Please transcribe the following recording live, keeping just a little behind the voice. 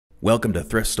Welcome to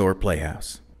Thrift Store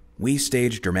Playhouse. We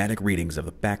stage dramatic readings of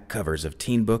the back covers of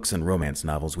teen books and romance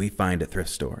novels we find at thrift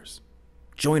stores.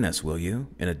 Join us, will you,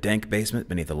 in a dank basement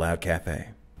beneath a loud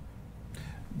cafe.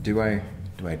 Do I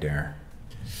dare?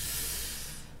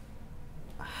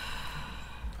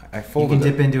 I folded. You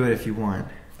can dip into it if you want.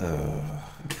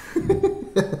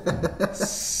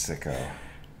 Sicko.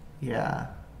 Yeah.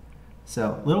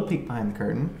 So, little peek behind the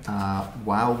curtain.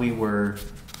 While we were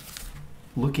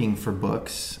looking for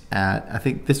books at, I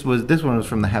think this one was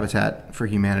from the Habitat for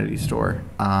Humanity store.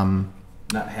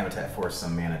 Not Habitat for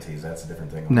some manatees. That's a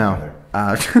different thing. No.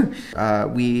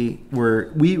 We were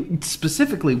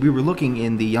looking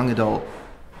in the young adult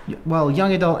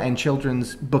and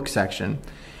children's book section,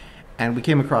 and we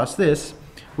came across this,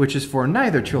 which is for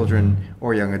neither children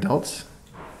or young adults.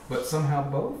 But somehow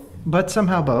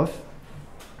both.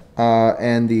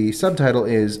 And the subtitle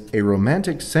is A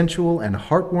Romantic, Sensual, and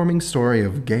Heartwarming Story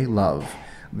of Gay Love,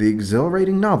 the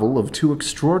exhilarating novel of two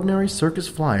extraordinary circus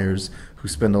flyers who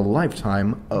spend a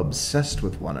lifetime obsessed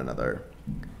with one another.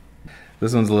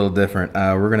 This one's a little different.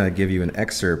 We're going to give you an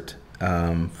excerpt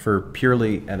for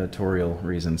purely editorial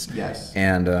reasons. Yes.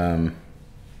 And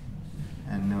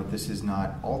note, this is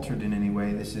not altered in any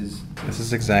way. This is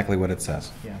exactly what it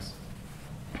says. Yes.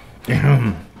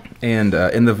 And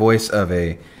in the voice of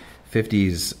a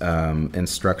 50s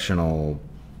instructional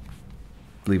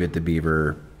Leave It to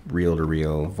Beaver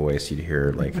reel-to-reel voice, you'd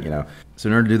hear, like, you know. So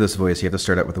in order to do this voice, you have to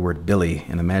start out with the word Billy,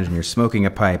 and imagine you're smoking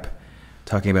a pipe,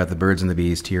 talking about the birds and the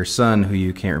bees to your son, who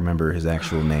you can't remember his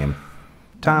actual name.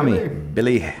 Tommy,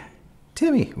 Billy,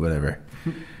 Timmy, whatever.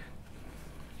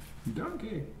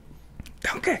 Donkey.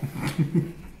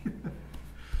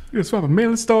 You swap a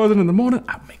million stores in the morning,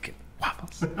 I'm making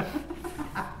waffles.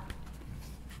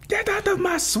 Get out of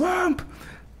my swamp!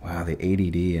 Wow, the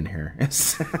ADD in here.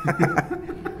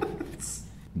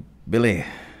 Billy,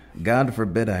 God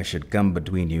forbid I should come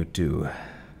between you two.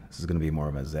 This is going to be more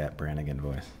of a Zap Brannigan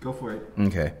voice. Go for it.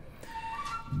 Okay.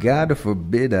 God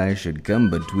forbid I should come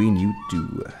between you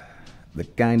two. The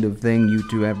kind of thing you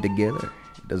two have together.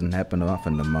 It doesn't happen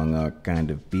often among our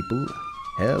kind of people.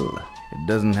 Hell, it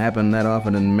doesn't happen that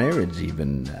often in marriage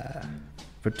even.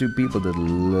 For two people that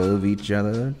love each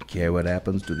other, care what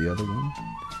happens to the other one,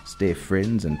 stay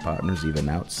friends and partners even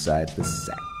outside the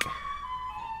sack.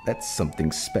 That's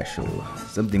something special,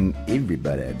 something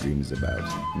everybody dreams about,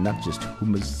 not just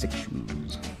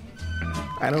homosexuals.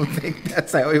 I don't think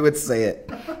that's how he would say it.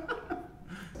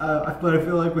 But I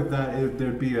feel like with that,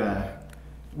 there'd be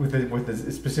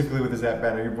specifically with the Zap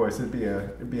Brannigan voice, it'd be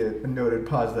a noted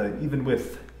pause that even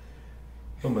with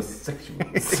homosexuals,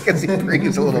 because he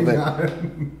breathes a little bit.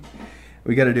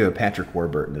 We got to do a Patrick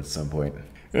Warburton at some point.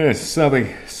 It's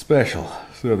something special.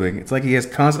 Something. It's like he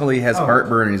constantly has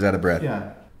heartburn and he's out of breath.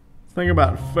 Yeah. Think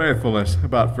about faithfulness,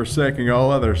 about forsaking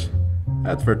all others.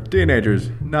 That's for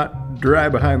teenagers, not dry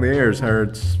behind the ears, or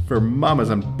it's for mamas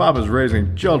and papas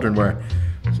raising children where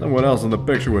someone else in the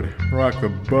picture would rock the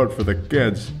boat for the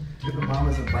kids. The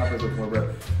mamas and papas with more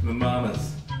breath. The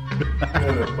mamas. The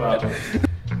papas.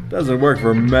 Doesn't work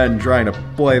for men trying to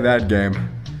play that game.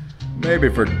 Maybe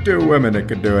for two women it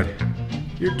could do it.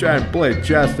 You try and play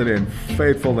chastity and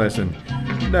faithfulness and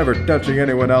never touching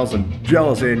anyone else and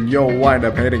jealousy, and you'll wind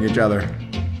up hating each other.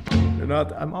 You're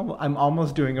not. I'm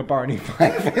almost doing a Barney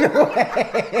Fife in a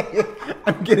way.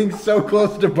 I'm getting so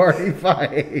close to Barney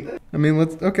Fife. I mean,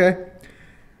 okay.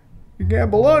 You can't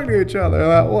belong to each other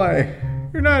that way.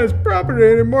 You're not his property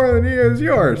any more than he is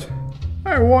yours.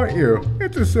 I want you.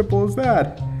 It's as simple as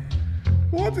that.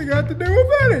 What's it got to do with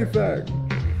anything?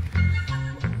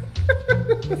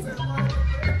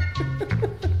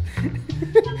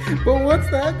 But what's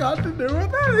that got to do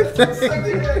with anything?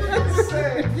 Something I should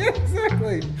say. Yeah,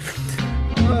 exactly.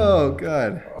 Oh,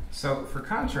 God. So, for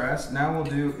contrast, now we'll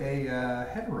do a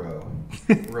hetero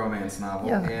romance novel.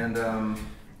 Yeah. And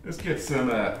Let's get some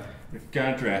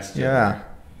contrast. Yeah.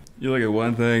 You look at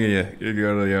one thing and you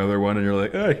go to the other one and you're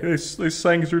like, hey, these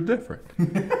things are different.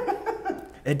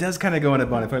 it does kind of go into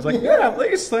Barney Fife. It's like, yeah,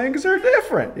 these things are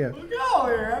different. Yeah. Look all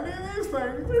here. I mean, these things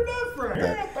are different.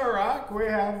 Yeah. At The Rock, we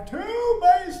have two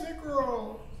basic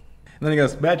rules. And then he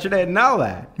goes, bet you didn't know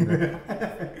that.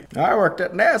 I worked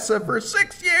at NASA for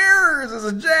 6 years as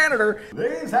a janitor.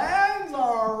 These hands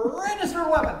are registered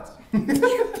weapons.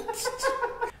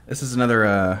 This is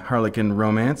another Harlequin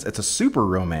romance. It's a super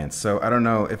romance, so I don't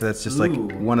know if that's just like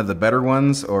one of the better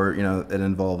ones, or, you know, it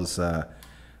involves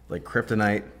like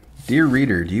kryptonite. Dear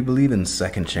reader, do you believe in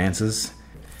second chances?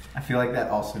 I feel like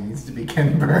that also needs to be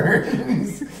Ken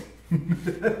Burns.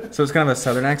 So it's kind of a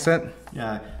southern accent?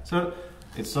 Yeah. So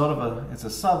it's sort of a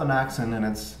southern accent, and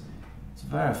it's It's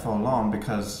very forlorn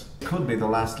because it could be the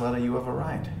last letter you ever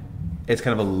write. It's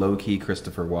kind of a low-key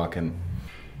Christopher Walken.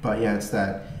 But yeah, it's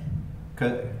that.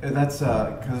 Cause that's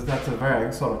a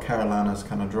very sort of Carolina's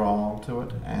kind of drawl to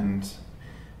it, and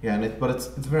yeah, but it's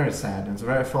very sad. It's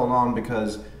very forlorn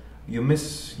because you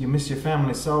miss your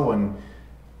family so, and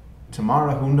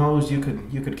tomorrow, who knows, you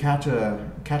could catch a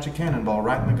cannonball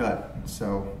right in the gut.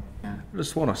 So yeah. I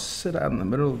just want to sit out in the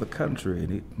middle of the country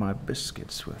and eat my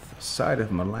biscuits with a side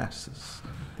of molasses.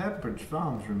 Pepperidge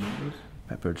Farms remembers.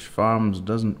 Pepperidge Farms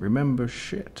doesn't remember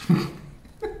shit.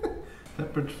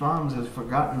 Pepperidge Farms has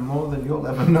forgotten more than you'll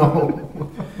ever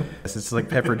know. It's like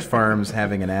Pepperidge Farms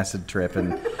having an acid trip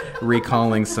and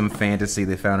recalling some fantasy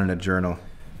they found in a journal.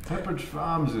 Pepperidge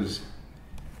Farms is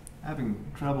having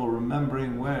trouble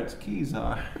remembering where its keys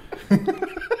are.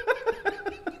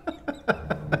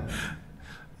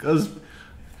 Because,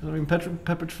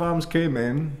 Pepperidge Farms came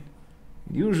in.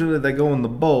 Usually they go in the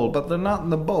bowl, but they're not in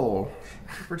the bowl.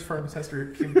 Pepperidge Farms has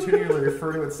to continually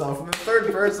refer to itself in the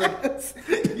third person.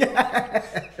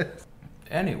 Yes.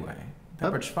 Anyway,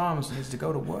 Pepperidge Farms needs to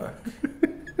go to work.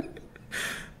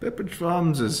 Pepperidge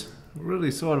Farms has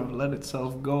really sort of let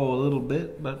itself go a little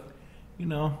bit, but,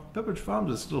 Pepperidge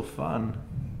Farms is still fun.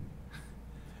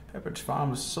 Pepperidge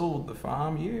Farms sold the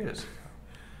farm years ago.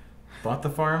 Bought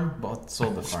the farm?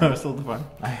 Sold the farm. Sold the farm.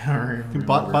 I don't remember.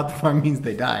 Bought the farm means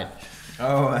they died.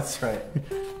 Oh, that's right.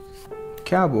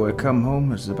 Cowboy Come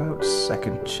Home is about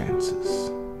second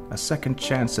chances. A second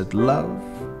chance at love,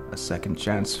 a second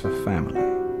chance for family.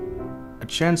 A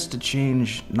chance to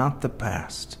change not the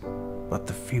past, but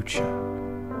the future.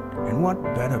 And what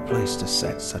better place to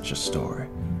set such a story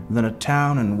than a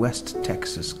town in West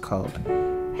Texas called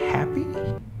Happy?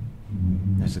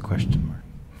 There's a question mark.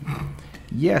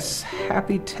 Yes,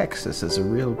 Happy Texas is a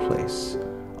real place,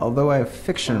 although I have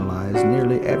fictionalized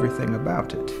nearly everything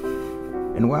about it.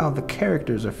 And while the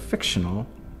characters are fictional,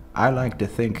 I like to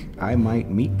think I might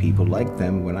meet people like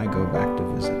them when I go back to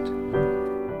visit.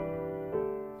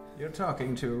 You're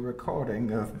talking to a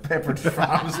recording of Pepperidge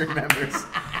Farms Remembers.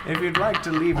 If you'd like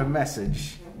to leave a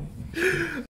message...